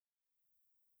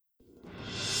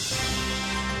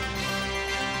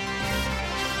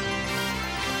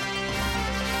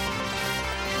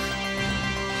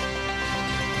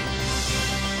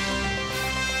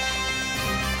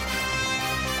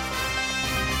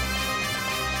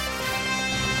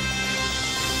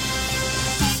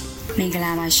မင်္ဂ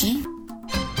လာပါရှင်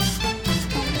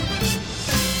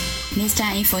Mr.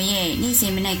 Info ရဲ့နေ့စ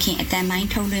ဉ်မနက်ခင်းအတန်ပိုင်း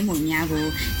ထုတ်လွှင့်မှုများကို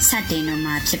စတင်တော့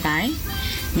မှာဖြစ်ပါတယ်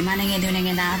မြန်မာနိုင်ငံသူနိုင်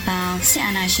ငံသားအပေါင်းစစ်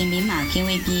အာဏာရှင်ပြီးမှကင်း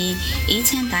ဝေးပြီးအေး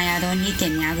ချမ်းသာယာသောနေ့တ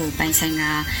င်များကိုပိုင်ဆိုင်က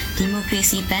ဒီမိုကရေ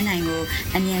စီပန်းနိုင်ကို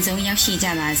အမြန်ဆုံးရောက်ရှိကြ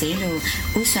ပါစေလို့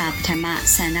ဥစွာပထမ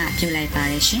ဆန္ဒပြုလိုက်ပါ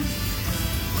တယ်ရှင်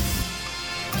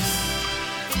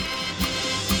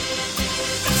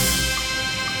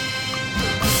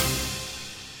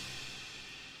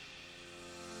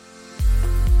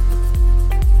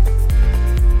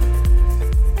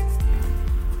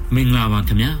မင်္ဂလာပါခ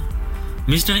င်ဗျာ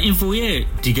Mr. Info ရဲ့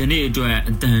ဒီကနေ့အတွက်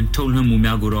အတန်ထုတ်လွှင့်မှု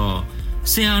များကိုတော့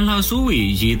ဆရာလှစိုးဝေ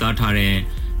ရေးသားထားတဲ့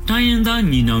တိုင်းရင်းသား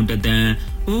ညီနောင်တတန်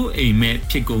အိုးအိမ်မက်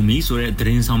ဖြစ်ကုန်ပြီဆိုတဲ့သတ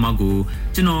င်းဆောင်မကို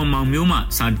ကျွန်တော်မောင်မျိုးမှ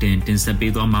စတင်ဆက်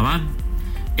ပေးသွားမှာပါ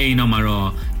အိမ်နောက်မှာတော့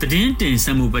သတင်းတင်ဆ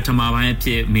က်မှုပထမပိုင်းအဖြ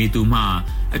စ်မေသူမှ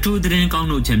အထူးသတင်းကောင်း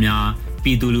ထုတ်ချက်များပြ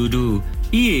ည်သူလူထု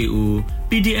EAO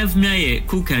PDF များရဲ့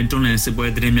ခုခံတွန်းလှန်စစ်ပွဲ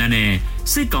သတင်းများနဲ့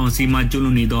စစ်ကောင်စီမှကျူး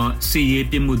လွန်နေသောစစ်ရေး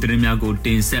ပြစ်မှုသတင်းများကိုတ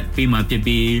င်ဆက်ပေးမှာဖြစ်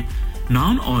ပြီး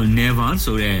Now or Never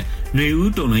ဆိုတဲ့ຫນွေ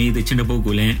ဦးတော်လှန်ရေးသချင်းတစ်ပုဒ်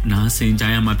ကိုလည်းနားဆင်ကြ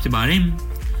ရမှာဖြစ်ပါတယ်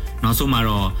။နောက်ဆုံးမှာ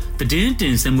တော့သတင်းတ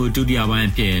င်ဆက်မှုဒုတိယပိုင်း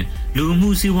အဖြစ်လူမှု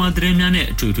စီးပွားသတင်းများနဲ့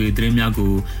အထွေထွေသတင်းများ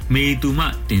ကိုမေသူမှ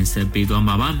တင်ဆက်ပေးသွား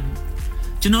မှာပါ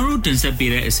။ကျွန်တော်တို့တင်ဆက်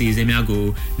ပေးတဲ့အစီအစဉ်များကို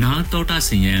နားတော်တာဆ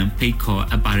င်ရန်ဖိတ်ခေါ်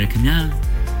အပ်ပါရခင်ဗျာ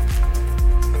။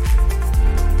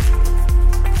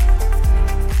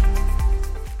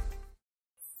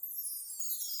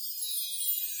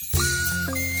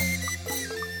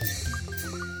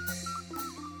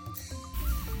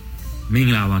မင်္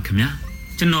ဂလာပါခင်ဗျာ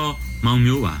ကျွန်တော်မောင်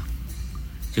မျိုးပါ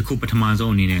ယခုပထမ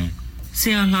ဆုံးအနေနဲ့ဆ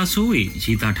ရာလှစိုးဝေ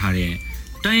ရေးသားထားတဲ့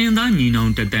တိုင်းရင်းသားညီနော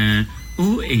င်တတန်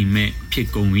အိုးအိမ်မက်ဖြစ်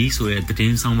ကုန်ပြီဆိုတဲ့သတ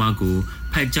င်းဆောင်ပါကို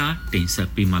ဖတ်ကြားတင်ဆက်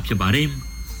ပေးမှာဖြစ်ပါတယ်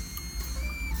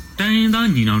တိုင်းရင်းသား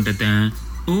ညီနောင်တတန်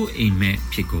အိုးအိမ်မက်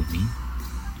ဖြစ်ကုန်ပြီ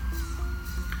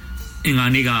အင်္ဂါ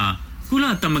နေ့ကကုလ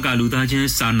သမဂ္ဂလူသားချင်း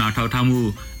စာနာထောက်ထားမှု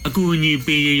အကူအညီ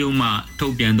ပေးရေးရုံးမှထု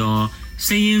တ်ပြန်သော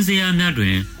စာရင်းဇယားများတွ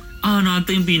င်အာနာ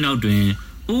သိမ့်ပြီးနောက်တွင်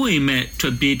အိုးအိမ်မက်ထွ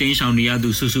က်ပြေးတိမ်းရှောင်နေရသူ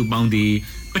စုစုပေါင်းသည်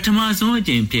ပထမဆုံးအ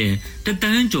ကြိမ်ဖြင့်တသ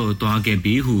န်းကျော်သွားခဲ့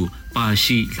ပြီးဟုပါ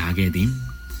ရှိလာခဲ့သည်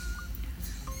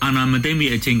အာနာမသိမ့်မီ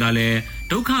အချိန်ကလည်း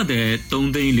ဒုက္ခသည်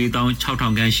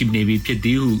 3,46000 ခန့်ရှိနေပြီဖြစ်သ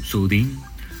ည်ဟုဆိုသည်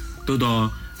သို့သော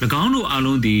၎င်းတို့အ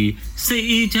လုံးသည်စိတ်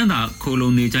အေးချမ်းသာခိုလုံ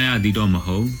နေကြရသည်တော့မ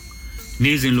ဟုတ်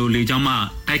နေ့စဉ်လိုလေကြောင်းမှ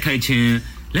တိုက်ခိုက်ခြင်း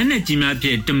လက်နက်ကြီးများဖြ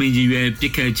င့်တမင်ကြီးရွယ်ပ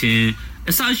စ်ခတ်ခြင်း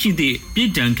အစရှိသည့်ပြ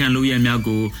ည်တံခံလို့ရများ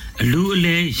ကိုအလူအ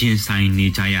လဲရင်ဆိုင်နေ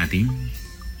ကြရသည်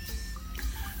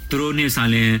သူတို့နှင့်ဆို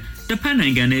င်လင်တစ်ဖက်နို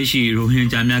င်ငံထဲရှိရိုဟင်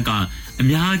ဂျာများကအ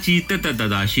များကြီးတက်တ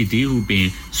က်တာရှိသည်ဟုပင်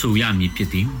ဆိုရမည်ဖြစ်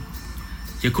သည်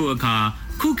ယခုအခါ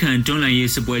ခုခံတွန်းလှန်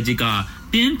ရေးစစ်ပွဲကြီးက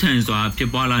ပြင်းထန်စွာဖြစ်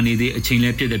ပွားလာနေသည့်အချိန်လ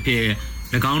ည်းဖြစ်သည်ဖြင့်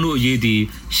၎င်းတို့အရေးသည်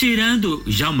ရှေ့တန်းသို့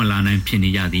ရောက်မလာနိုင်ဖြစ်နေ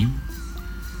ရသည်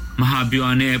မဟာဗျူ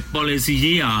ဟာနှင့် policy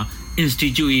ရေးရာ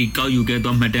institute ကောက်ယူခဲ့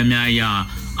သောမှတ်တမ်းများအရ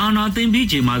အာဏာသိမ်းပြီး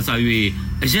ချိန်မှစ၍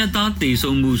အရက်သားတေ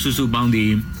ဆုံးမှုစုစုပေါင်းသ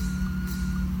ည်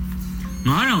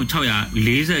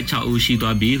9646ဦးရှိ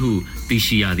သွားပြီဟုသိ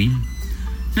ရှိရသည်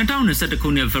2021ခု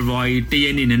နှစ်ဖေဖော်ဝါရီ1ရ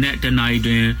က်နေ့နက်တနာရီ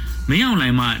တွင်မင်းအောင်လှို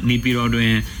င်မှနေပြည်တော်တွ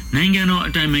င်နိုင်ငံတော်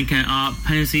အတိုင်ပင်ခံအားဖ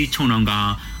မ်းဆီးချုံနှောင်က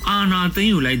အာဏာသိ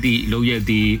မ်းယူလိုက်သည့်လုပ်ရက်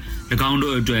သည်၎င်း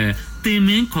တို့အတွက်တင်မ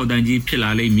င်းခေါ်တန်းကြီးဖြစ်လာ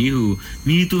လိမ့်မည်ဟု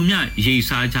မြည်သူမြရိတ်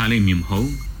စားကြလိမ့်မည်မဟု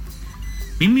တ်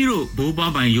မိမိတို့ဘိုး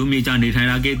ဘွားပိုင်ရုံးမြေကြနေထိုင်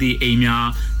လာခဲ့သည့်အိမ်များ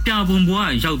ပြပွန်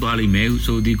ဘွားရောက်သွားလိမ့်မယ်ဟု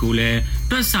ဆိုသည်ကိုလည်း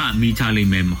တွက်ဆမိချလိ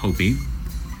မ့်မယ်မဟုတ်ပေ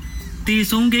တည်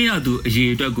ဆုံးခဲ့ရသူအ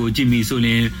ရေးအတွက်ကိုကြည့်မိဆိုရ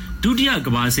င်ဒုတိယက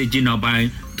မ္ဘာစစ်ကြီးနောက်ပိုင်း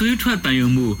သွေးထွက်တန်ယုံ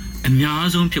မှုအများ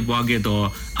ဆုံးဖြစ်ပွားခဲ့သော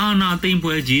အာဏာသိမ်း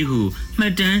ပွဲကြီးဟုမှ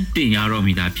တ်တမ်းတင်ရတော့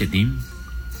မိတာဖြစ်သည်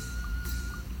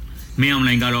မင်းအောင်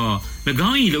လှိုင်ကတော့၎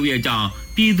င်း၏လုပ်ရကြောင်း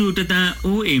ပြည်သူတသန်း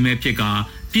အိုးအိမ်မဲ့ဖြစ်က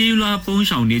ပြေးလွှားပုန်း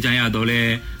ရှောင်နေကြရတော့လဲ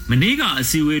မနေ့ကအ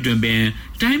စည်းအဝေးတွင်ပင်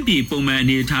တိုင်းပြည်ပုံမှန်အ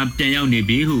နေအထားပြန်ရောက်နေ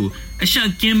ပြီဟုအရှက်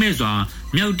ကင်းမဲ့စွာ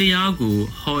မြောက်တရားကို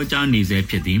ဟောကြားနေစေ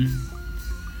ဖြစ်သည်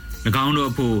၎င်းတို့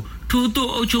အဖို့ထို့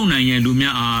သို့အုပ်ချုပ်နိုင်ရန်လူ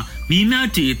များအားမိမြ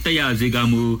တီတက်ရစေက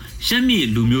မူရှမ်းမြေ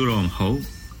လူမျိုးတော်မဟုတ်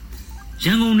ရ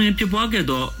န်ကုန်တွင်ဖြစ်ပွားခဲ့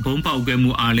သောဘုံပေါက်ကွဲ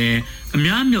မှုအားလည်းအ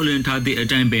များမျှော်လင့်ထားသည့်အ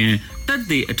တိုင်းပင်တက်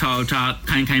သည့်အထောက်အထား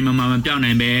ခိုင်မမပြောင်း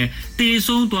နိုင်ပဲတေ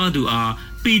ဆုံးသွားသူအား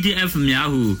PDF များ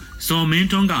ဟုဇော်မင်း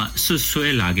ထွန်းကဆွဆွဲ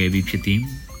လာခဲ့ပြီးဖြစ်သည်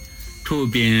ထို့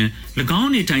ပြင်၎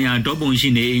င်းနေထိုင်ရာဒေါပုံရှိ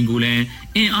နေအိမ်ကိုလည်း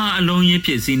အင်အားအလုံးကြီး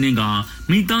ဖြစ်စီးနှင်းက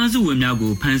မိသားစုဝင်များ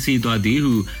ကိုဖမ်းဆီးသွားသည်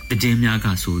ဟုသတင်းများက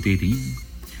ဆိုသေးသည်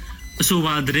အဆို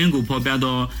ပါသတင်းကိုဖော်ပြ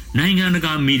သောနိုင်ငံတ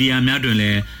ကာမီဒီယာများတွင်လ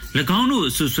ည်း၎င်းတို့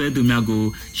ဆွဆွဲသူများကို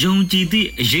ယုံကြည်သည့်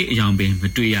အရေးအယောင်ပင်မ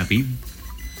တွေ့ရပြီ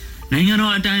နိုင်ငံ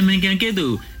တော်အတိုင်ပင်ခံကဲ့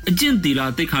သို့ အကျင့်သီလ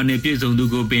တိတ်ခါနဲ့ပြည့်စုံသူ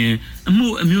ကိုပင်အမှု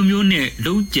အမျိုးမျိုးနဲ့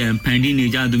လုံးကြံဖန်တီးနေ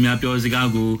ကြသူများပြောစကား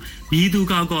ကိုမြည်သူ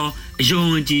ကအယုံ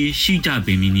ကြည်ရှိကြ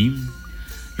ပေမည်နီ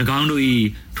၎င်းတို့၏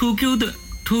ထို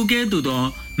ကဲ့သို့သော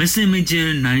မစင်မကျင်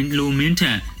နိုင်လိုမင်းထ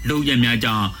က်လုံရများ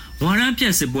ကြောင့်ဝါရပြ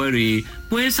က်စစ်ပွဲတွေ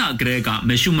ပွဲဆကလေးကမ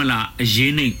ရှုမလအ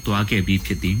ရေးနှိမ်သွားခဲ့ပြီးဖြ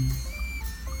စ်သည်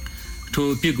ထို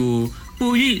အဖြစ်ကို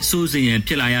ပို၍စိုးစင်ရန်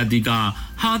ဖြစ်လာရသည်က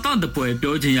ဟာတတပွဲ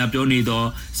ပြောခြင်းရပြောနေသော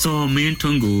ဇော်မင်းထွ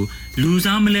န်းကိုလူ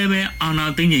စားမလဲပဲအာနာ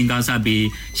သိမ့်ငိန်ကားစပြီး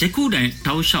ယခုတိုင်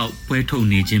တောက်လျှောက်ပွဲထုတ်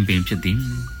နေခြင်းပင်ဖြစ်သည်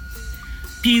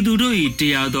ပြည်သူတို့၏တ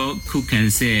ရားသောခုခံ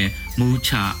ဆက်မူး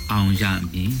ချအောင်ရ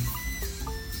မည်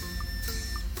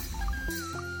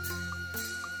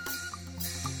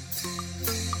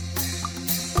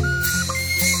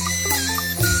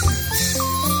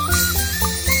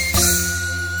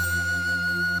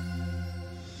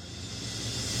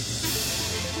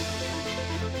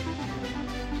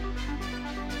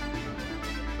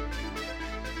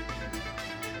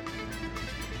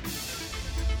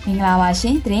မင်္ဂလာပါရှ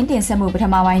င်သတင်းတင်ဆက်မှုပထ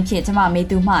မပိုင်းဖြစ်ကျွန်မမေ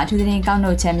သူမှအထူးသတင်းကောက်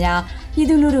နှုတ်ချက်များပြည်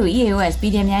သူလူထု EAOS ပြ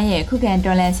ည်သူများရဲ့ခုခံ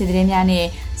တော်လှန်စစ်သတင်းများနဲ့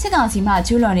စစ်ကောင်စီမှ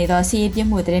ကျူးလွန်နေသောစီးရေးပြစ်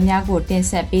မှုသတင်းများကိုတင်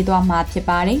ဆက်ပေးသွားမှာဖြစ်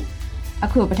ပါတယ်။အ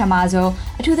ခုပထမဆုံး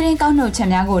အထူးသတင်းကောက်နှုတ်ချက်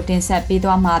များကိုတင်ဆက်ပေး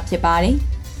သွားမှာဖြစ်ပါတယ်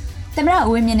။သမ္မတဦး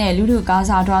ဝင်းမြင့်နဲ့လူထုကောင်း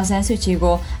ဆောင်ဒေါ်ဆန်းစုကြည်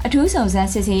ကိုအထူးစုံစမ်း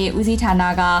စစ်ဆေးရေးဦးစီးဌာန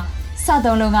ကစ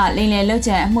သုံးလုံးကလိမ်လည်လုပ်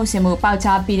ကြံအမှုဆင်မှုပေါက်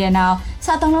ကြားပြီးတဲ့နောက်စ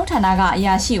သုံးလုံးဌာနကအ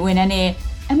ရာရှိဝန်ထမ်းနဲ့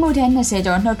အမှုထမ်း20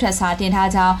ကျော်နှုတ်ထွက်စာတင်ထား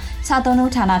ကြောင်းစာသုံး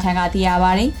လုံးဌာနထံကသိရ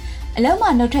ပါတယ်။အလုံးမ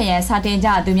နှုတ်ထွက်ရန်စာတင်ကြ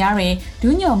သူများတွင်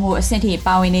ဒူးညွန်မှုအဆင့်ထိ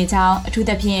ပါဝင်နေကြောင်းအထူး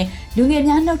သဖြင့်လူငယ်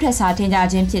များနှုတ်ထွက်စာတင်ကြ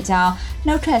ခြင်းဖြစ်ကြောင်း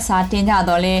နှုတ်ထွက်စာတင်ကြ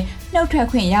တော့လဲနှုတ်ထွက်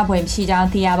ခွင့်ရပွဲမရှိကြောင်း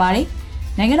သိရပါတယ်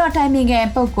။နိုင်ငံတော်တိုင်ပင်ခံ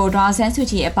ပုဂ္ဂိုလ်ဒေါ်ဆန်းစု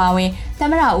ကြည်အပါအဝင်သ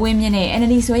မ္မတဦးဝင်းမြင့်နဲ့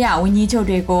NLD ဆိုရဝန်ကြီးချုပ်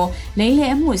တွေကိုလိမ်လ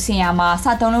ည်အမှုဆင်ရမှာ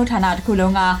စာသုံးလုံးဌာနတစ်ခု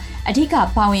လုံးကအဓိက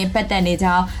ပါဝင်ပတ်သက်နေ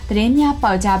ကြောင်းသတင်းများ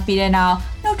ပေါက်ကြားပြီးတဲ့နောက်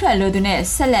နှုတ်ထွက်လိုသူနဲ့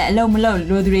ဆက်လက်အလုပ်မလုပ်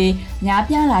လိုသူတွေများ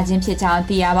ပြားလာခြင်းဖြစ်ကြောင်း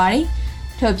သိရပါတယ်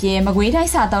။ထို့ပြင်မကွေးတို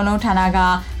င်းစာသုံးလုံးဌာနက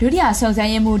ဒုတိယစုံစ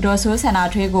မ်းရေးမှူးဒေါ်စိုးဆန္ဒ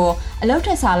ထွေးကိုအလုပ်ထ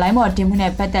က်စာလိုင်းမော်တင်မှု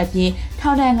နဲ့ပတ်သက်ပြီး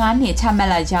ထောင်ဒဏ်9နှစ်ချမှတ်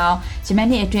လိုက်ကြောင်းဂျမန်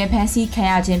နှစ်အတွင်းဖမ်းဆီးခံ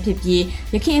ရခြင်းဖြစ်ပြီး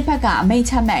ရခိုင်ဘက်ကအမိန့်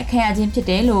ချမှတ်ခံရခြင်းဖြစ်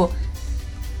တယ်လို့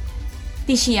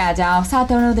သိရှိရကြောင်းစာ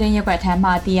သုံးလုံးသတင်းရက်ွက်ထံမှ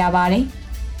သိရပါတယ်။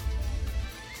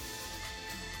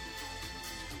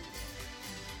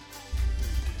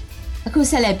အခု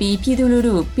ဆက်လက်ပြီးပြည်သူလူ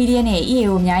ထု PDF နဲ့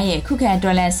EAO များရဲ့ခုခံ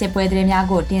တော်လှန်စစ်ပွဲသတင်းများ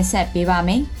ကိုတင်ဆက်ပေးပါမ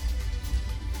ယ်။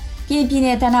ပြည်န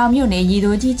ယ်တန်တောင်မြို့နယ်ရီ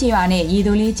တိုကြီးကျေးရွာနဲ့ရီ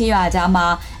တိုလေးကျေးရွာကြားမှာ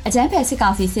အကြမ်းဖက်စစ်ကော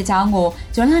င်စီစစ်ကြောင်းကို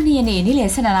ဇွန်လ2ရက်နေ့နေ့လယ်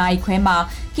12နာရီခွဲမှာ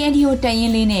KNDO တပ်ရ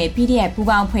င်းလေးနဲ့ PDF ပူး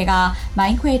ပေါင်းဖွဲ့ကမို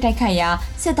င်းခွဲတိုက်ခိုက်ရာ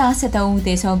စစ်သား73ဦး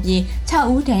သေဆုံးပြီး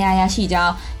6ဦးဒဏ်ရာရရှိကြော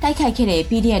င်းတိုက်ခိုက်ခဲ့တဲ့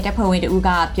PDF တပ်ဖွဲ့ဝင်တို့က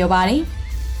ပြောပါတယ်။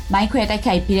မိုင်းခွဲတိုက်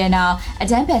ခိုက်ပြီးတဲ့နောက်အ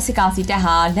ကြမ်းဖက်စစ်ကောင်စီတပ်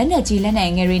ဟာလက်နက်ကြီးလက်န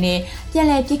က်ငယ်တွေနဲ့ပြန်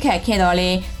လည်ပစ်ခတ်ခဲ့တော့လေ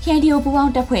KNDO ပူးပေါ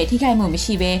င်းတပ်ဖွဲ့ထိခိုက်မှုမ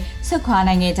ရှိဘဲဆုတ်ခွာ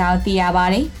နိုင်ခဲ့ကြောင်းသိရပါ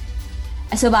တယ်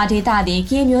။အဆိုပါဒေသသည်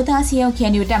ကရင်မျိုးသားစီယုံ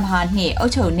KNDO တပ်မဟာနှင့်အု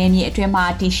ပ်ချုပ်နယ်မြေအတွင်းမှာ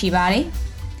တည်ရှိပါတယ်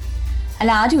။အ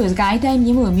လားတူစကိုင်းတိုင်းမြ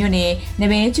င်းမှုမြို့နယ်န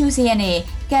ဘဲကျူးစရက်နဲ့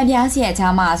ကံပြားစရက်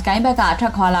ကြားမှာစကိုင်းဘက်ကထွ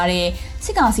က်ခွာလာတဲ့စ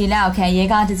စ်ကောင်စီလက်အောက်ခံရဲ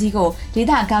ကားတစ်စီးကိုဒေ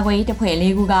သကာကွယ်ရေးတပ်ဖွဲ့၄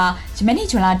ခုကဂျမနီ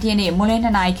ဂျွန်လာ1ရက်နေ့မိုးလင်း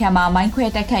2နာရီခန့်မှာမိုင်းခွဲ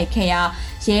တိုက်ခိုက်ခဲ့ရာ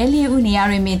ရဲ4ဦးနေရာ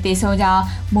တွင်တေဆုံးကြောင်း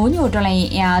မိုးညိုတော်လိုင်း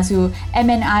အင်အားစု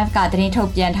MNRF ကသတင်းထု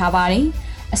တ်ပြန်ထားပါတယ်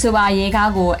။အဆိုပါရဲ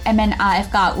ကားကို MNRF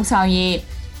ကဦးဆောင်ရေး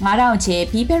9000ချေ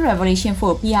People Revolution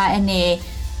for PRN နဲ့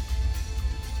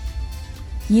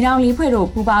ညီနောင်လေးဖွဲ့တို့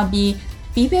ပူးပေါင်းပြီး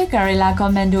People Guerrilla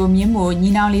Commando မြင်းမို့ညီ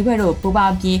နောင်လေးဖွဲ့တို့ပူးပေါ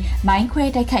င်းပြီးမိုင်းခွဲ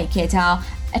တိုက်ခိုက်ခဲ့ကြောင်း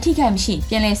အထိခိုက်မရှိ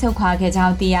ပြန်လည်ဆုတ်ခွာခဲ့ကြော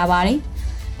င်းသိရပါတယ်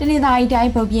။တနင်္သာရီတို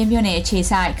င်းပုတ်ပြင်းမြို့နယ်အခြေ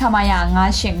ဆိုင်ခမာယာ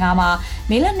985မှာ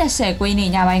မေလ29ရက်နေ့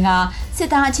ညပိုင်းကစစ်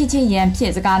သားအချင်းချင်းရန်ဖြ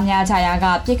စ်စကားများကြရာက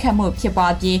ပြစ်ခတ်မှုဖြစ်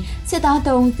ပွားပြီးစစ်သား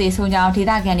3ဦးသေဆုံးကြောင်းဒေ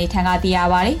သခံတွေထံကသိရ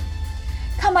ပါတယ်။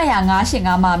ခမရ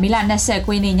985မှာမေလ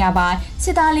29ရက်နေ့ညပိုင်းစ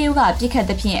စ်သား4ဦးကပြစ်ခတ်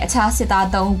သဖြင့်အခြားစစ်သား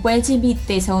3ဦးပွဲချင်းပြီး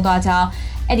သေဆုံးသွားကြောင်း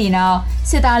အဲ့ဒီနောက်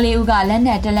စစ်သား4ဦးကလက်န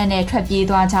က်တက်လက်နဲ့ထွက်ပြေး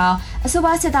သွားကြောင်းအဆို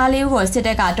ပါစစ်သား4ဦးကိုစစ်တ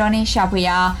ပ်ကတော်နှင်းရှာဖွေ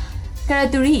ရာကရ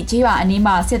တူရီကျေးရွာအနီး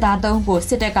မှာစစ်သား3ဦးကိုစ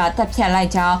စ်တပ်ကတပ်ဖြတ်လို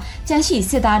က်ကြောင်းကျန်းရှိ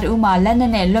စစ်သား2ဦးမှလက်န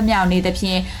က်နဲ့လွတ်မြောက်နေသဖြ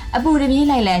င့်အပူတပြင်း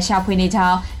လိုက်လံရှာဖွေနေကြော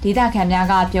င်းဒေသခံများ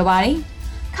ကပြောပါတယ်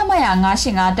ခမရ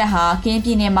985တပ်ဟာကင်းပြ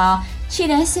ည်နယ်မှာရှီ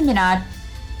တန်းစစ်မျက်နှာ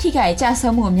ထိခိုက်ကြ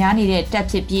ဆုံးမှုများနေတဲ့တပ်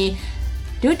ဖြစ်ပြီး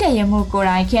ဒုတက်ရမှုကိုယ်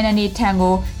တိုင်ကန်နဒီထံ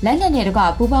ကိုလက်နက်နဲ့တကွ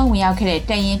ပူးပေါင်းဝင်ရောက်ခဲ့တဲ့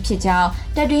တပ်ရင်းဖြစ်ကြောင်း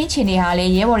တပ်တွင်းခြေနေဟာလ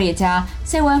ည်းရဲဘော်တွေကြား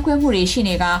စိတ်ဝမ်းကွဲမှုတွေရှိ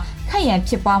နေကခက်ရန်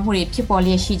ဖြစ်ပွားမှုတွေဖြစ်ပေါ်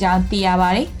လျက်ရှိကြောင်းသိရပါ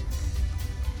တယ်။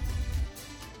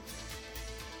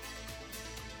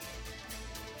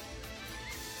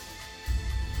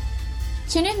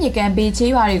 ချင်းတွင်းမြေကန်ဘေး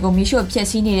ချေးရွာတွေကိုမိရှို့ဖျက်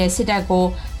ဆီးနေတဲ့စစ်တပ်ကို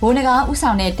ဘိုးနဂါဥ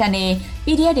ဆောင်တဲ့တပ်နဲ့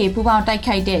PDF တွေပူးပေါင်းတိုက်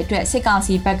ခိုက်တဲ့အတွက်စစ်ကောင်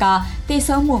စီဘက်ကတေ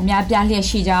ဆုံးမှုများပြားလျက်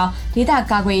ရှိကြောင်းဒေသ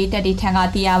ကာကွယ်ရေးတပ်တွေထံက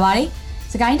သိရပါတယ်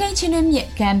။စကိုင်းတိုင်းချင်းတွင်းမြေ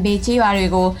ကန်ဘေးချေးရွာတွေ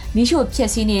ကိုမိရှို့ဖျ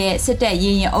က်ဆီးနေတဲ့စစ်တပ်ရ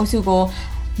င်းရင်အုပ်စုကို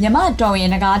မြမတော်ရ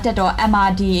င်နဂါတပ်တော်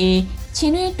MRDA ချ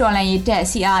င်းတွင်းတော်လှန်ရေးတပ်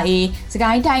CRA စ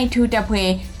ကိုင်းတိုင်းထူးတပ်ဖွဲ့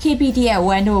KPDF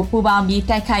 1တို့ပူးပေါင်းပြီး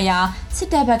တိုက်ခိုက်ရာစစ်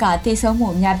တပ်ဘက်ကတေဆုံးမှု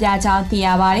များပြားကြောင်းသိရ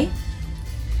ပါတယ်။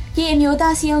ဒီအမျိုး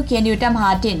သားစီယုံကင်တူတပ်မဟာ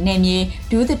1နယ်မြေ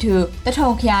ဒူးတထူတထုံ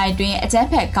ခရိုင်တွင်အကြမ်း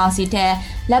ဖက်ကောင်စီတပ်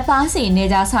လက်ပါစီနေ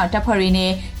ကြားဆောင်တပ်ဖွဲ့တွေ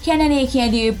နဲ့ KNL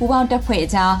KNDU ပူးပေါင်းတပ်ဖွဲ့အ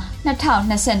ကြား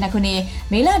2022ခုနှစ်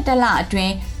မေလ1လအတွ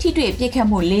င်းထိတွေ့ပစ်ခတ်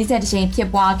မှု40ကြိမ်ဖြစ်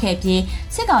ပွားခဲ့ပြီး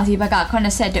စစ်ကောင်စီဘက်က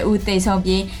82ဦးသေဆုံး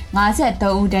ပြီး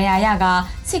53ဦးဒဏ်ရာရက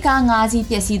စစ်ကား5စီး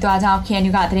ပျက်စီးသွားကြောင်း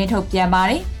KNU ကသတင်းထုတ်ပြန်ပါ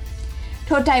တယ်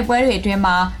ထိုတိုက်ပွဲတွေအတွင်း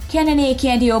မှာ KNL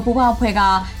KNDO ပူးပေါင်းဖွဲ့က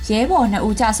ရဲဘော်2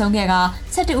ဦးကြဆုံးခဲ့က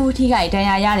12ဦးထိခိုက်ဒဏ်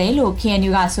ရာရတယ်လို့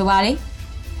KNU ကဆိုပါတယ်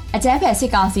။အကြမ်းဖက်စ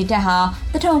စ်ကောင်စီတပ်ဟာ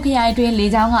တထုံခရိုင်တွင်၄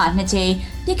ချောင်းက2ကြိမ်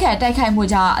ပစ်ခတ်တိုက်ခိုက်မှု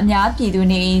ကြောင့်အများပြည်သူ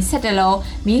နေ17လုံး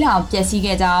မီးလောင်ပျက်စီး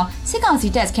ခဲ့ကြောင်းစစ်ကောင်စီ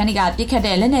တပ်စခန်းတွေကပစ်ခတ်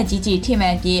တဲ့လက်နက်ကြီးကြီးထိမှ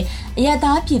န်ပြီးအရက်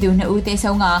သားပြည်သူ2ဦးသေ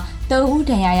ဆုံးက3ဦး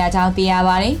ဒဏ်ရာရကြောင်းသိရ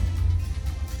ပါတယ်။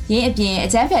ရင်းအပြင်အ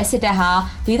ကြမ်းဖက်စစ်တပ်ဟာ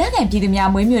ဒေသခံပြည်သူများ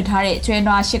မွေးမြူထားတဲ့ကျွဲ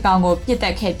နွားရှစ်ကောင်ကိုပစ်တ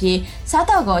က်ခဲ့ပြီးစား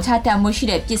တောက်ကုန်ချတတ်မှုရှိ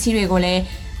တဲ့ပစ္စည်းတွေကိုလည်း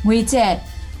ငွေကျပ်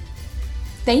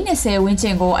30ဝန်းကျ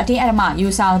င်ကိုအတင်းအဓမ္မယူ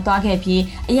ဆောင်သွားခဲ့ပြီး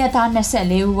အရက်သား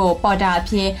24ဦးကိုပေါ်တာအ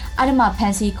ဖြစ်အဓမ္မဖ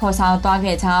မ်းဆီးခေါ်ဆောင်သွား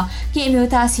ခဲ့ကြောင်းကင်အမျိုး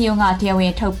သားစီယုံကတရားဝ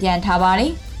င်ထုတ်ပြန်ထားပါတ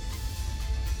ယ်။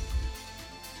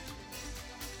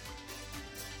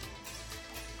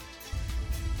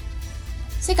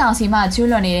စစ်ကောင်စီမှကျူး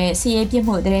လွန်နေတဲ့စီးရေးပြစ်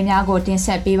မှုသတင်းများကိုတင်ဆ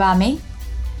က်ပေးပါမယ်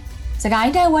။စကို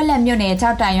င်းတိုင်းဝက်လက်မြို့နယ်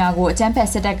ကြောက်တိုင်ရွာကိုအကြမ်းဖက်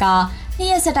စစ်တပ်ကနှစ်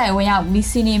ရက်ဆက်တိုက်ဝင်ရောက်မီ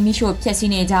စီနီမီရှို့ဖျက်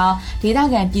ဆီးနေကြောင်းဒေသ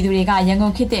ခံပြည်သူတွေကရန်ကု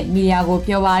န်ခေတ်သစ်မီဒီယာကို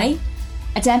ပြောပါတယ်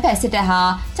။အကြမ်းဖက်စစ်တပ်ဟာ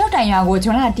ကြောက်တိုင်ရွာကိုဇွ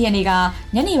န်လ1ရက်နေ့က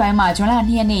ညနေပိုင်းမှာဇွန်လ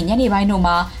2ရက်နေ့ညနေပိုင်းတို့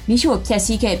မှာမီရှို့ဖျက်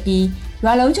ဆီးခဲ့ပြီး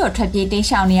ရွာလုံးကျော်ထွက်ပြေးတိမ်း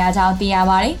ရှောင်နေရကြောင်းသိရ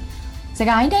ပါတယ်။စ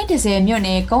ကိုင်းတိုင်း10မြို့န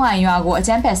ယ်ကုန်းအိုင်ရွာကိုအ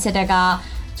ကြမ်းဖက်စစ်တပ်က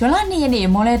ဇွန်လ2ရက်နေ့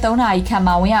မွန်းလယ်3နာရီခန့်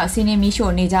မှာဝင်ရောက်စီးနင်းမီး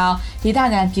ရှို့နေကြောင်းဒေသ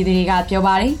ခံပြည်သူတွေကပြော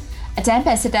ပါတယ်။အကြမ်းဖ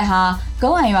က်စစ်တပ်ဟာကု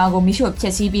န်းအိုင်ရွာကိုမီးရှို့ဖျ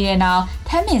က်ဆီးပြီးတဲ့နောက်ထ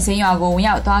မ်းမင်စိမ်းရွာကိုဝင်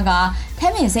ရောက်သွားကထ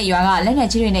မ်းမင်စိတ်ရွာကလက်နက်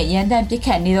ကြီးတွေနဲ့ရန်တမ်းပစ်ခ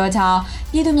တ်နေသောကြောင့်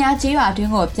ပြည်သူများကျေးရွာတွ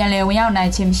င်းကိုပြန်လည်ဝင်ရောက်နို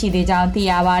င်ခြင်းမရှိသေးကြောင်းသိ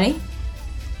ရပါတယ်။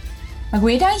မ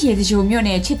ကွေးတိုင်းရေစကြိုမြို့န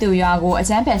ယ်ချစ်သူရွာကိုအ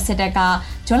ကြမ်းဖက်စစ်တပ်က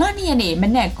ဇွန်လ2ရက်နေ့မ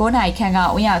နက်9နာရီခန့်က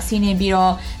ဝင်ရောက်စီးနင်းပြီး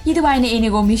တော့ပြည်သူပိုင်နေအိမ်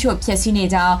တွေကိုမီးရှို့ဖျက်ဆီးနေ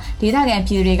ကြောင်းဒေသခံ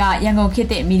ပြည်သူတွေကရန်ကုန်ခေတ်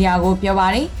သစ်မီဒီယာကိုပြောပါ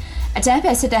တယ်။အကြမ်းဖ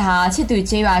က်စစ်တပ်ဟာချစ်သူ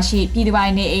ကျေးရွာရှိပြည်သူပို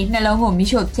င်နေအိမ်နှလုံးကိုမီး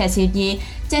ရှို့ဖျက်ဆီးပြီး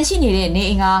ကျန်ရှိနေတဲ့နေ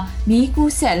အိမ်ကမီး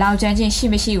ကူးဆက်လောင်ကျွမ်းခြင်းရှိ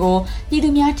မရှိကိုပြည်သူ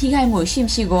များထိခိုက်မှုရှိမ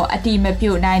ရှိကိုအတိမ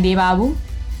ပြုတ်နိုင်သေးပါဘူး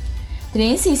။သတ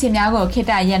င်းစီစဉ်များကိုခေတ္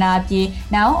တရန်နာပြီး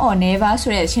Now or Never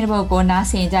ဆိုတဲ့ချင်းပုတ်ကိုနား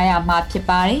ဆင်ကြရမှာဖြစ်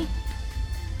ပါတယ်။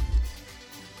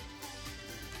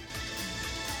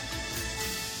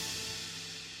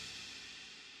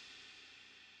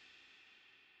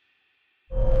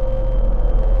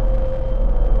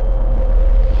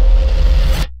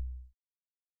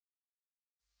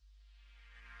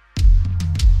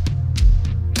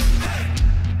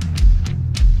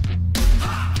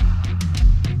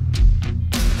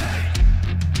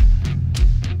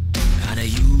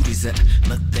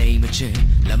မသိမချင်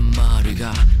လမ်းမတွေက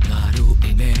ငါတို့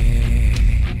အိမ်ပဲ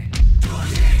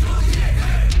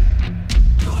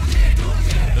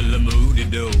လမှုတွေ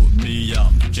တို့မြည်ရ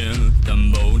မချင်တ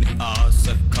မောနဲ့အားစ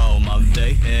ခေါ်မှ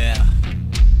တဲ့ဟဲ့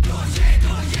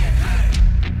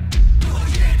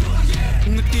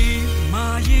ငါတီမာ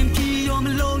ရင်ကြည့်ရမ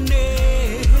လို့နေ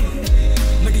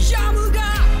မတရားမှုက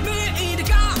မင်းအိမ်တ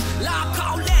ကလာ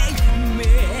ခေါ်လေ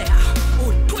မေ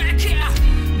အိုတွဲခဲ့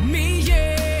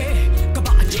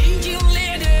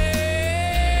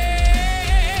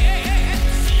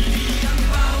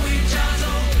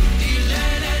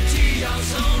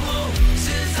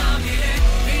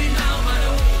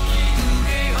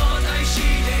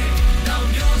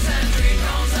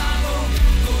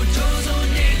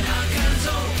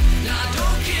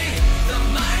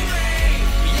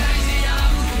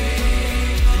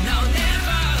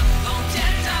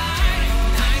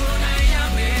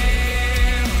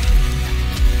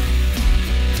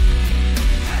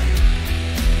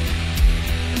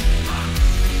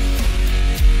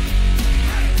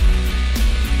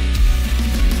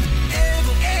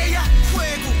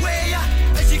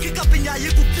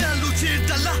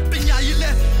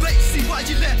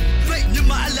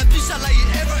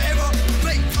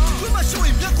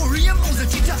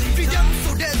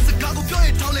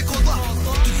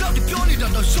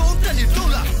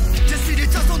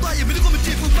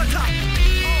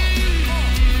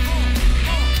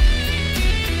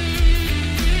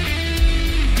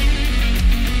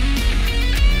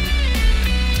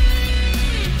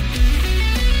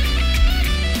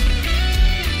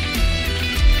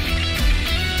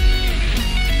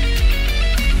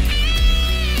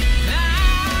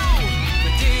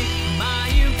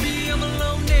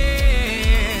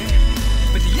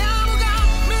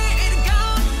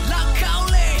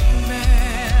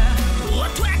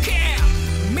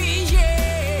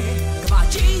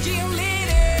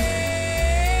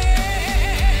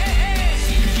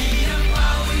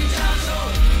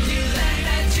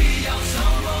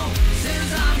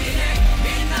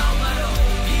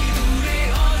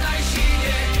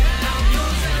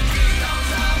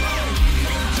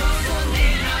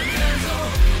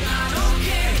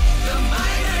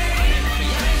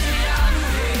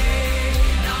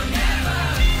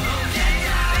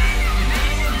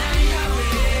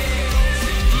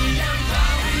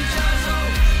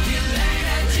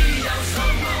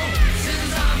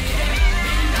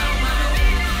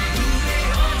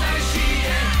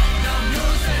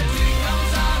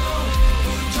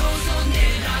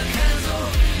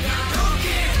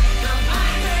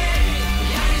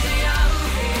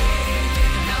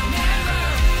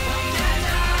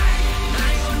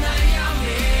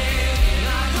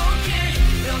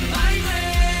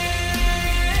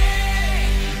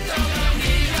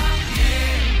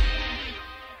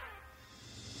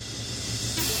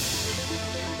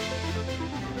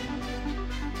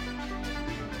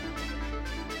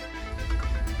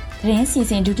သတ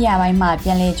င်းစီစဉ်ဒုတိယပိုင်းမှာ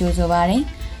ပြန်လည်ကြိုဆိုပါရစေ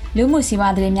။လူမှုစီး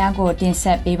ပွားသတင်းများကိုတင်ဆ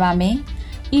က်ပေးပါမယ်။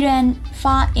 Iran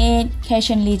Far East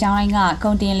Cation လေကြောင်းလိုင်းက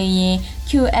ကုန်တင်လေယာဉ်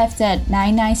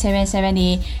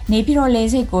QFZ9977 နေပြည်တော်လေ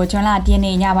ဆိပ်ကိုဇွန်လ 10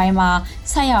 ရက်နေ့ညပိုင်းမှာ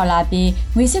ဆိုက်ရောက်လာပြီး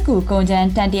ငွေစစ်ကူကုန်ကျ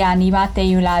န်းတန်တရာနီးပါးတည်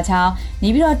ယူလာကြော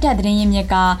င်းနေပြည်တော်တပ်သတင်းရ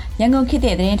င်းမြစ်ကရန်ကုန်ခေတ်သ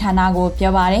စ်သတင်းဌာန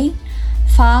ကိုပြောပါရယ်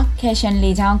။ Far Cation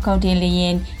လေကြောင်းကုန်တင်လေယာ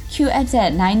ဉ်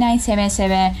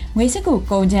QFZ9977 ငွေစစ်ကူ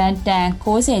ကုန်ကျန်းတန်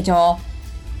60ကျော်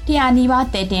100နီးပါး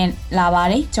တည်တင်လာပါ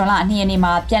တယ်။ဇွန်လ 2 ရက်နေ့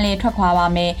မှာပြန်လည်ထွက်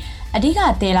ခွာပါမယ်။အဓိက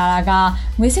တည်လာတာက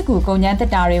ငွေစစ်ကူကုန်ကျန်းတ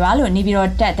က်တာ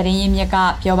တွေပါလို့နေပြည်တော်တပ်သတင်းရင်းမြစ်က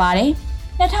ပြောပါတယ်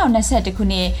။2021ခု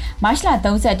နှစ်မတ်လ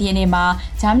31ရက်နေ့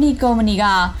မှာဂျာမနီကုမ္ပဏီ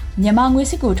ကမြန်မာငွေ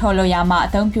စစ်ကူထုတ်လုပ်ရာမှာ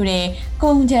အသုံးပြု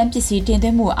တဲ့ကုန်ကျန်းပစ္စည်းတင်သွ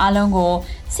င်းမှုအလုံးကို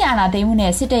စစ်အာဏာသိမ်း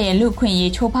မှုနဲ့စစ်တပ်ရဲ့လူ့အခွင့်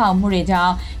အရေးချိုးဖောက်မှုတွေကြော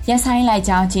င့်ရပ်ဆိုင်း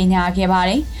လိုက်ကြောင်းကြေညာခဲ့ပါ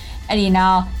တယ်။အဲဒီ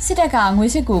နောက်စစ်တပ်က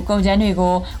ငွေစစ်ကူကုန်ကျန်းတွေ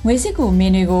ကိုငွေစစ်ကူမ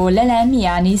င်းတွေကိုလက်လန်းမီ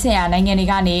ယာနီးစက်ရနိုင်ငံ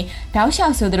တွေကနေတောက်လျှော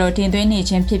က်ဆိုသလိုတင်သွ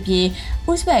င်းနေခြင်းဖြစ်ပြီး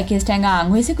ဥဇဘက်ကစ္စတန်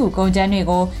ကငွေစစ်ကူကုန်ကျန်း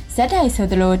တွေကိုဇက်တိုက်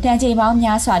ဆိုသလိုတန်ချိန်ပေါ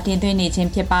င်းများစွာတင်သွင်းနေခြ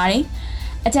င်းဖြစ်ပါတယ်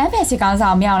။အကြမ်းဖက်စစ်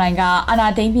ကောင်ဆောင်မြောက်လိုင်း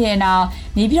ကအာဏာသိမ်းပြီးတဲ့နောက်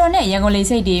နေပြည်တော်နဲ့ရန်ကုန်လေ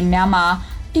ဆိပ်တွေများမှာ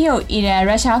တရုတ်၊အီရန်၊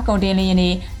ရုရှားကုန်တင်လေယာဉ်တွေ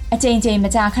အကြိမ်ကြိမ်မ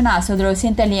ကြာခဏဆိုသလို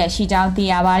ဆင်းသက်လျက်ရှိကြော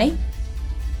င်းသိရပါတယ်။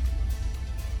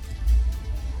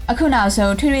အခုနောက်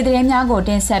ဆုံးထွေထွေသတင်းများကို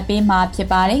တင်ဆက်ပေးမှာဖြစ်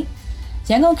ပါတယ်။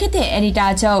ရန်ကုန်ခေတ်သစ်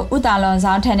အက်ဒီတာချုပ်ဦးတာလွန်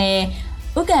ဆောင်ထက်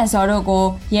နဲ့ဦးကန်စောတို့ကို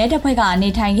ရဲတပ်ဖွဲ့ကနေ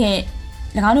ထိုင်ခဲ့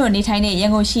၎င်းတို့နေထိုင်တဲ့ရ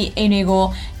န်ကုန်ရှိအိမ်တွေ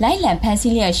ကိုလိုက်လံဖမ်း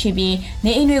ဆီးလျက်ရှိပြီး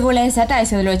နေအိမ်တွေကိုလည်းဇက်တိုက်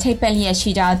ဆိုလိုချိတ်ပက်လျက်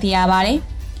ရှိကြောင်းသိရပါတယ်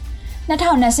။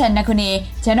2022ခုနှစ်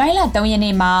ဇန်နဝါရီလ3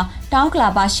ရက်နေ့မှာတောင်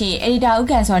ကလာပါရှိ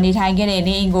အက်ဒီတာဦးကန်စောနေထိုင်ခဲ့တဲ့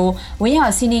နေအိမ်ကိုဝင်းရော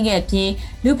က်စီးနင်းခဲ့ပြီး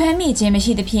လူဖမ်းမိခြင်းမ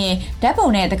ရှိသဖြင့်ဓာတ်ပုံ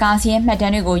နဲ့တကားစီးရဲမှတ်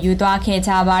တမ်းတွေကိုယူသွား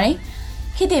ခဲ့ကြပါတယ်။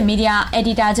ခေတ်သစ်မီဒီယာအက်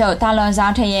ဒီတာချုပ်တာလွန်ဆော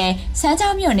င်ထက်ရဲ့စမ်းချော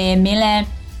င်းမြို့နယ်မင်းလ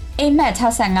န်းအိမ်မက်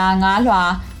65 5လွှာ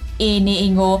အေနေ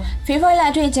အင်ကိုဖေဖော်ဝါရီ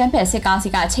လအတွင်းကျန်းဖက်စစ်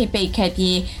ကောင်စီကချိတ်ပိတ်ခဲ့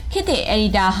ပြီးခေတ်သစ်အက်ဒီ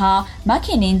တာဟာမခ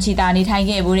င်နင်းချီတာနေထိုင်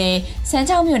ခဲ့မှုတဲ့စ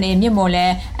မ်းချောင်းမြို့နယ်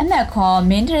မြို့မော်လဲအမှတ်ခွန်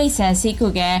မင်းတရိတ်ဆန်စီကု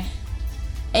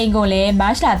ကန်အိမ်ကိုလည်း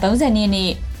မတ်လ30ရက်နေ့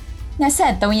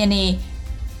23ရက်နေ့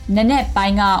နနက်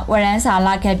ပိုင်းကဝရန်းစာ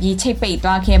လာခဲ့ပြီးချိတ်ပိတ်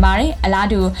သွားခဲ့ပါတယ်။အလား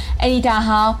တူ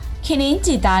အက်ဒီတာဟောင်းခင်နင်း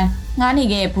ချီတာငားနေ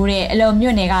ခဲ့ဘူးတဲ့အ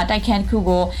လုံမြို့နယ်ကတိုက်ခန်းတစ်ခု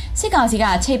ကိုစစ်ကောင်စီက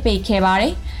ချိတ်ပိတ်ခဲ့ပါ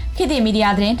တယ်။ခေတ်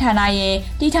သစ်မီဒီယာသတင်းဌာနရဲ့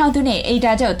တီထောင်သူနဲ့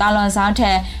အက်ဒီတာချုပ်တာလွန်ဆောင်ထ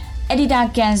က်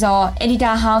အက်ဒီတာကန်စောအက်ဒီ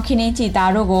တာဟောင်းခင်န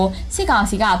င်းကြည်တာတို့ကိုစစ်ကောင်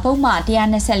စီကပုံမှန်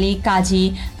124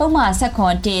ကကြီးပုံမှန်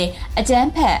71အကြမ်း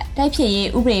ဖက်တိုက်ဖြစ်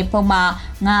ရေးဥပဒေပုံမှန်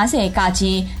90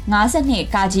ကကြီး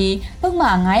52ကကြီးပုံမှ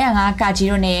န်905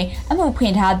ကကြီးတို့နဲ့အမှုဖွ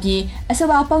င့်ထားပြီးအဆို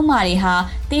ပါပုံမှန်တွေဟာ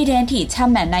တည်တံ့ထိချ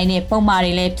မှတ်နိုင်တဲ့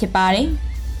ပုံမှန်တွေလည်းဖြစ်ပါတယ်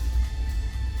။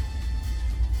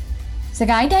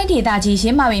စကိုင်းတိုင်းဒေသကြီး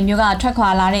ရင်းမာပင်မြို့ကထွက်ခွာ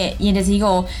လာတဲ့ရင်တစ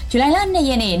ည်းကိုဇူလိုင်လ2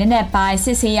ရက်နေ့နနက်ပိုင်း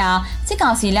စစ်ဆေးရာစစ်ကော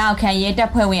င်စီလက်အောက်ခံရဲ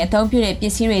တပ်ဖွဲ့ဝင်အုံပြုတဲ့ပစ္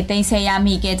စည်းတွေတင်ဆက်ရ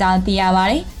မိခဲ့ကြောင်းသိ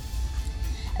ရပါတယ်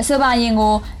။အဆိုပါ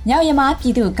ရင်ကိုမြောက်ရမပြ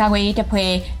ည်သူ့ကာကွယ်ရေး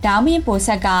တပ်ဖွဲ့ဒေါင်းမင်းပို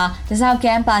ဆက်ကတစောက်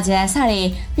ကမ်းပါကြံစတဲ့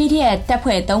PDF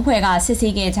တပ်ဖွဲ့3ဖွဲ့ကစစ်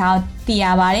ဆေးခဲ့ကြော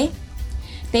င်းသိရပါတယ်။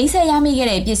တင်ဆက်ရမိခဲ့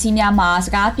တဲ့ပစ္စည်းများမှာစ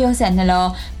ကားပြောဆက်နှလုံး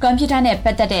ကွန်ပျူတာနဲ့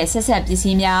ပတ်သက်တဲ့ဆက်ဆက်ပစ္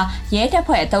စည်းများရဲ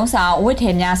တပ်ဖွဲ့အသုံးဆောင်ဝတ်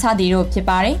ထည်များစ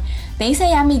သည်တို့ဖြစ်ပါတယ်။တင်ဆ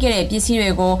က်ရမိခဲ့တဲ့ပစ္စည်း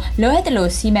တွေကိုလိုအပ်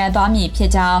တယ်လို့စီမံသွားမည်ဖြ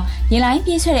စ်ကြောင်းရင်လိုင်းပြ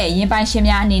ည့်ဆွဲတဲ့ရင်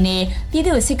ပိုင်ရှင်များအနေ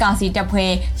နဲ့ပြည်သူ့စစ်ကောင်စီ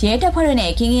တပ်ဖွဲ့ရဲတပ်ဖွဲ့တို့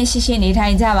နဲ့ကင်းကင်းရှင်းရှင်းနေထို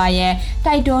င်ကြပါ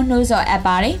ရန်တိုက်တွန်းနှိုးဆော်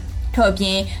အပ်ပါတယ်။ထို့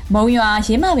အပြင်မုံရွာရ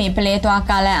င်းမာပင်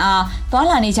ပလဲသွားကားလန်အားသွား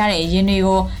လာနေကြတဲ့ရင်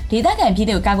တွေကိုဒေ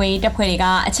သခံပြည်သူ့ကာကွယ်ရေးတပ်ဖွဲ့တွေက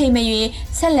အချိန်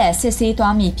မရွေးဆက်လက်စစ်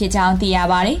ဆေးသွားမည်ဖြစ်ကြောင်းသိရ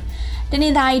ပါတယ်။တန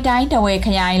င်္သာရီတိုင်းတဝဲ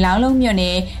ခရိုင်လောင်းလုံးမြို့န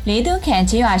ယ်လေးသွန်းခန့်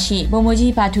ကျေးရွာရှိ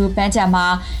ဗိုလ်မှူးကြီးဘာထူပန်းချံ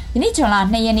မှာယနေ့ဇွန်လ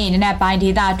2ရက်နေ့နနက်ပိုင်းဒေ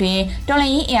သအတွ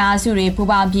င်းတော်လှန်ရေးအင်အားစုတွေပူး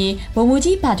ပေါင်းပြီး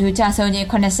ဗိုလ်မှူးကြီးဘာထူကြဆုံးခြင်း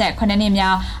89နှစ်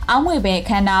မြောက်အောင်းမွေပဲခ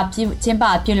န္ဓာကျင်းပ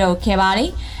ပြုလုပ်ခဲ့ပါတယ်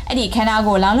။အဲ့ဒီခန္ဓာ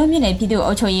ကိုလောင်းလုံးမြို့နယ်ပြည်သူ့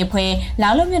အုပ်ချုပ်ရေးဖွဲ့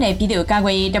လောင်းလုံးမြို့နယ်ပြည်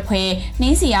သူ့ကာကွယ်ရေး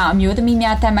တပ်ဖွဲ့နှင်းစီအောင်အမျိုးသ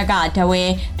မီးများတပ်မက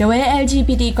ဒဝဲ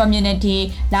LGBT community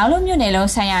လောင်းလုံးမြို့နယ်လုံး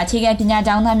ဆိုင်ရာအခြေခံပညာ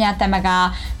ကျောင်းသားများတပ်မ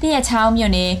ကတရက်ချောင်း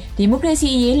မြို့နယ်ဒီမိုကရေစီ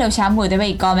အရေးလှုပ်ရှားမှု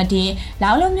တပိတ်ကော်မတီ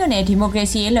လောင်းလုံးမြို့နယ်ဒီမိုကရေ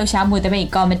စီအရေးလှုပ်ရှားမှု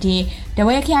တပိတ်ကော်မတီ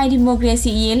တဝဲခရိုင်ဒီမို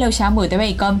ကရေစီအရေးလှုပ်ရှားမှုတပိ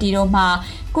တ်ကော်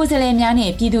မတီတို့မှကိုယ်စားလှယ်များနဲ့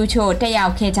ပြည်သူချို့တက်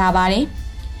ရောက်ခဲ့ကြပါတယ်။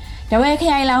တဝဲခ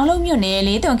ရိုင်လောင်းလုံးမြို့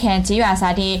နယ်လေးသွန်ခန့်ကျေး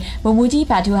ရွာစာတဲ့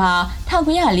ဗိုလ်မှူးကြီးဘာထူဟာ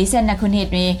1942ခုနှစ်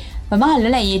တွင်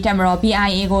ဗမာလွတ်လပ်ရေးတပ်မတော်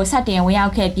BIA ကိုစတင်ဝင်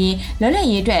ရောက်ခဲ့ပြီးလွတ်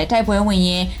လပ်ရေးအတွက်တိုက်ပွဲဝင်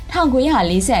ရင်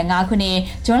1945ခုနှစ်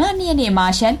ဇွန်လ2ရက်နေ့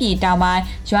မှာရှမ်းပြည်တောင်ပို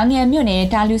င်းရွာငယ်မြို့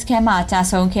နယ်ဒါလူစခန်းမှာကြာ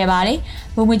ဆုံးခဲ့ပါတယ်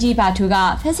။ဗိုလ်မှူးကြီးဘာထူက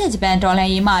ဖက်စစ်ဂျ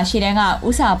ပန်တော်လှန်ရေးမှာရှေ့တန်းက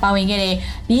ဦးဆောင်ပါဝင်ခဲ့တဲ့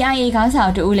BIA ခေါင်း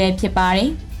ဆောင်တဦးလည်းဖြစ်ပါတယ်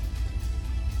။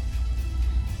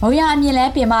ဘုံရအမြင့်လဲ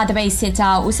ပင်မတပိတ်စစ်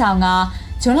ကြောင်းဦးဆောင်က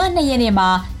ဇွန်လ2ရက်နေ့မှာ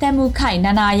တမ်မူခိုင်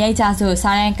နာနာရိုက်ကြဆို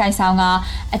စာရန်ကိုင်ဆောင်က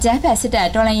အကြမ်းဖက်စစ်တပ်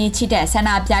တော်လှန်ရေးချီတက်ဆန္ဒ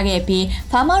ပြခဲ့ပြီး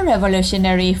Farmer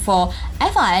Revolutionary for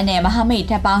FRN နဲ့မဟာမိတ်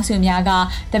တပ်ပေါင်းစုများက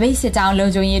တပိတ်စစ်ကြောင်းလုံ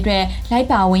ခြုံရေးအတွက်လိုက်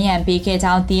ပါဝန်းရံပေးခဲ့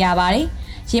ကြောင်းသိရပါတယ်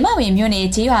။ရေမဝင်မြို့နယ်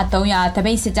ကျေးရွာ300တ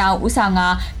ပိတ်စစ်ကြောင်းဦးဆောင်က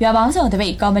ရွာပေါင်းစုံတပိ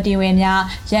တ်ကော်မတီဝင်များ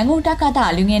ရန်ကုန်တက္ကသို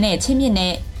လ်လူငယ်နဲ့ချင်းမြင့်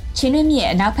နဲ့ချင်းတွင်းမြစ်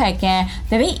အနောက်ဘက်က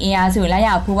တပိတ်အင်အားစုလာ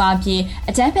ရောက်ပူးပေါင်းပြီး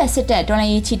အကြမ်းဖက်စစ်တပ်တော်လှ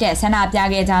န်ရေးချီတက်ဆန္ဒပြ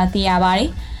ခဲ့ကြောင်းသိရပါတ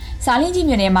ယ်။စာလင်းကြီး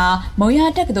မြို့နယ်မှာမုံရ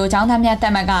တက္ကသိုလ်ကျောင်းသားများတ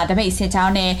က်မှတ်ကတပိတ်စစ်ကြော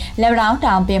င်းနဲ့လက်ရောင်း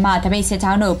တောင်ပင်မှတပိတ်စစ်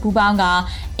ကြောင်းတို့ပူးပေါင်းက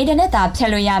အင်တာနက်သာဖြတ်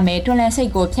လို့ရမယ်တွန်လန်စိ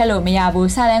တ်ကိုဖြတ်လို့မရ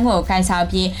ဘူးစာလန်းကိုကန်ဆောင်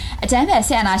ပြီးအကြမ်းဖက်စ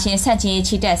စ်အာဏာရှင်ဆက်ချင်း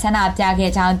ချီတက်ဆန္ဒပြ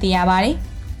ခဲ့ကြောင်းသိရပါတယ်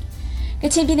။က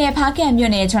ချင်ပြည်နယ်ဖားကန့်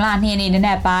မြို့နယ်ဇွန်လ2ရက်နေ့န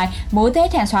က်ပိုင်းမိုးသည်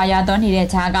ထန်စွာရွာသွန်းနေတဲ့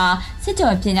ကြားကစစ်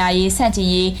ကြောပညာရေးစန့်ကျင်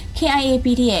ရေး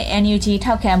KIAPD ရဲ့ NUG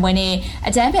ထောက်ခံပွဲနဲ့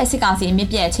အကြမ်းဖက်စစ်ကောင်စီမြစ်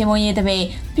ပြတ်ချင်းမုံရေးတပိတ်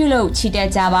ပြုလုပ်ချီတက်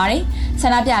ကြပါတယ်။ဆ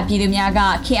န္ဒပြပြည်သူများက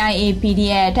KIAPD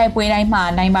ရဲ့တိုက်ပွဲတိုင်းမှာ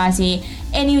နိုင်ပါစေ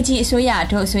NUG အစိုးရ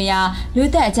တို့အစိုးရလူ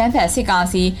သက်အကြမ်းဖက်စစ်ကောင်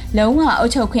စီလုံးဝအု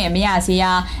ပ်ချုပ်ခွင့်မရစေရ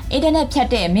အင်တာနက်ဖြတ်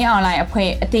တဲ့မင်းအွန်လိုင်းအဖွဲ့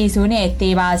အသေးစိုးနဲ့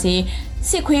တေးပါစေ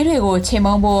စစ်ခွေးတွေကိုချိန်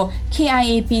မုံဖို့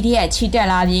KIAPD ရဲ့ချီတက်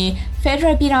လာပြီးဖက်ဒရ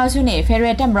ယ်ပြည်ထောင်စုနဲ့ဖက်ဒရ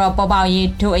ယ်တပ်မတော်ပေါ်ပေါက်ရေး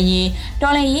တို့အရေး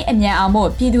တော်လှန်ရေးအမြန်အောင်ဖို့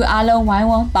ပြည်သူအလုံးဝိုင်း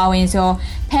ဝန်းပါဝင်စွာ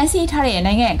ဖမ်းဆီးထားတဲ့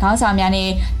နိုင်ငံခေါင်းဆောင်များနဲ့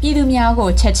ပြည်သူများကို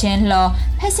ချက်ချင်းလှော်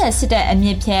ဖက်ဆက်စစ်တပ်အမြ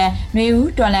င့်ဖြတ်ຫນွေဦး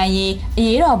တော်လှန်ရေးအ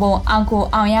ရေးတော်ပုံအောင်ကို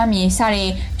အောင်ရမည်စတဲ့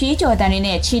ကြီးကျော်တန်းတွေ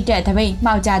နဲ့ချီတက်တပိတ်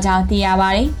မှောက်ကြကြောင်းသိရပါ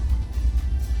တယ်။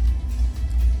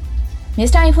မစ္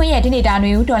စတာဖွေးရဲ့ဒီနေ့တာຫ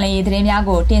ນွေဦးတော်လှန်ရေးသတင်းများ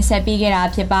ကိုတင်ဆက်ပေးခဲ့တာ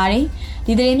ဖြစ်ပါတယ်။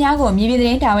ဒီသတင်းများကိုမြေပြင်သတ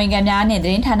င်းတာဝန်ခံများနဲ့သတ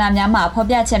င်းဌာနများမှဖော်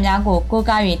ပြချက်များကိုကိုး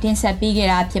ကား၍တင်ဆက်ပေးခဲ့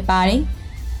တာဖြစ်ပါတယ်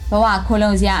။ဘဝခိုး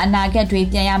လုံစရာအနာဂတ်တွေ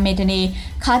ပြန်ရမယ့်တနေ့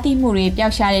ခါတိမှုတွေပျော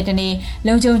က်ရှားတဲ့တနေ့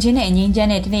လုံခြုံခြင်းနဲ့ငြိမ်းချ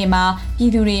မ်းတဲ့တနေ့မှာပြ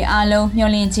ည်သူတွေအားလုံး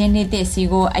မျှော်လင့်ခြင်းနေ့သစ်စီ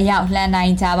ကိုအရောက်လှမ်းနို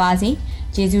င်ကြပါစေ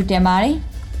။ကျေးဇူးတင်ပါတယ်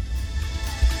။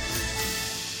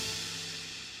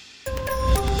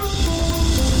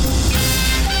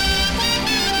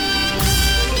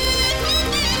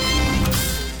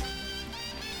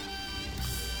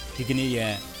ဒီကနေ့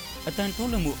ရဲ့အတန်ထုတ်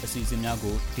လွှင့်မှုအစီအစဉ်များ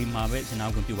ကိုဒီမှာပဲရှင်းအော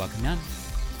င်ပြုပါခင်ဗျာ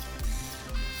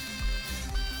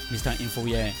မစ္စတာအင်ဖို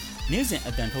ရဲ့နေ့စဉ်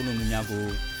အတန်ထုတ်လွှင့်မှုများကို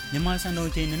မြန်မာစံတော်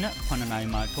ချိန်နနက်9:00 နာရီ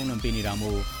မှာထုတ်လွှင့်ပေးနေတာ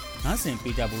မို့နားဆင်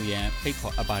ပေးကြဖို့ရန်ဖိတ်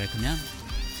ခေါ်အပ်ပါတယ်ခင်ဗျာ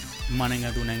မြန်မာနိုင်ငံ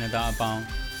သူနိုင်ငံသားအပေါင်း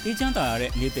အေးချမ်းသာရ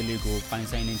တဲ့နေ့တလေးကိုပိုင်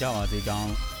ဆိုင်နေကြပါစေကြော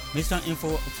င်းမစ္စတာအင်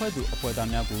ဖိုအဖွဲ့သူအဖွဲ့သား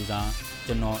များကိုစား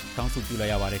ကျွန်တော်တောင်းဆိုပြုလို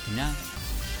က်ရပါတယ်ခင်ဗျာ